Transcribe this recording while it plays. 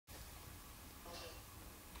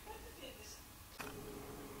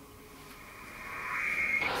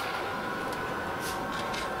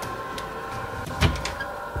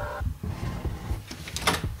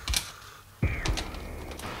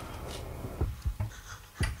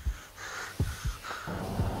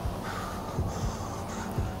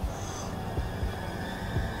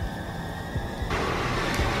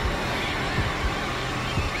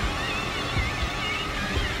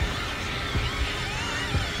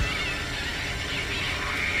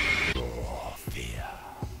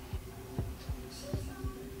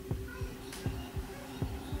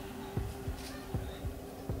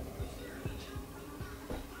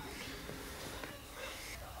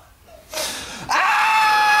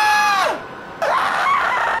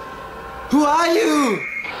Who are you?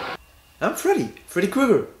 I'm Freddy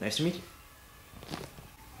Krueger. Nice to meet you.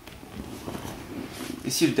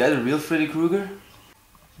 Is your dad a real Freddy Krueger?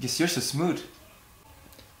 Because you're so smooth.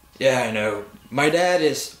 Yeah, I know. My dad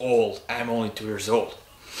is old. I'm only 2 years old.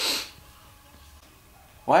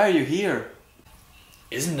 Why are you here?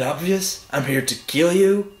 Isn't it obvious? I'm here to kill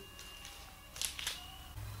you.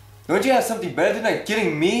 Don't you have something better than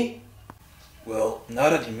killing me? Well, now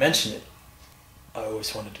that you mention it, I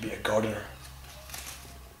always wanted to be a gardener.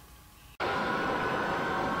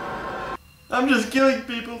 I'm just killing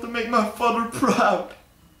people to make my father proud.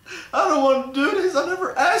 I don't want to do this. I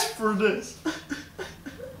never asked for this.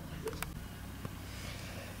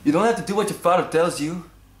 You don't have to do what your father tells you.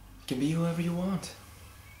 You can be whoever you want.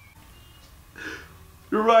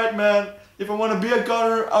 You're right, man. If I want to be a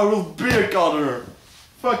gardener, I will be a gardener.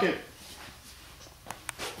 Fuck it.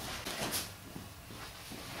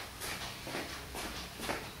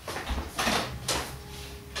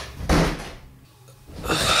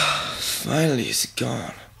 Finally, it's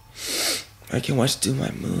gone. I can do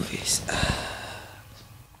my movies.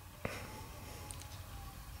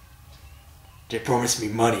 They promised me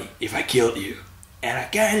money if I killed you. And I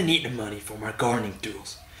kinda need the money for my gardening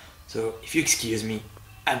tools. So, if you excuse me,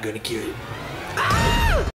 I'm gonna kill you.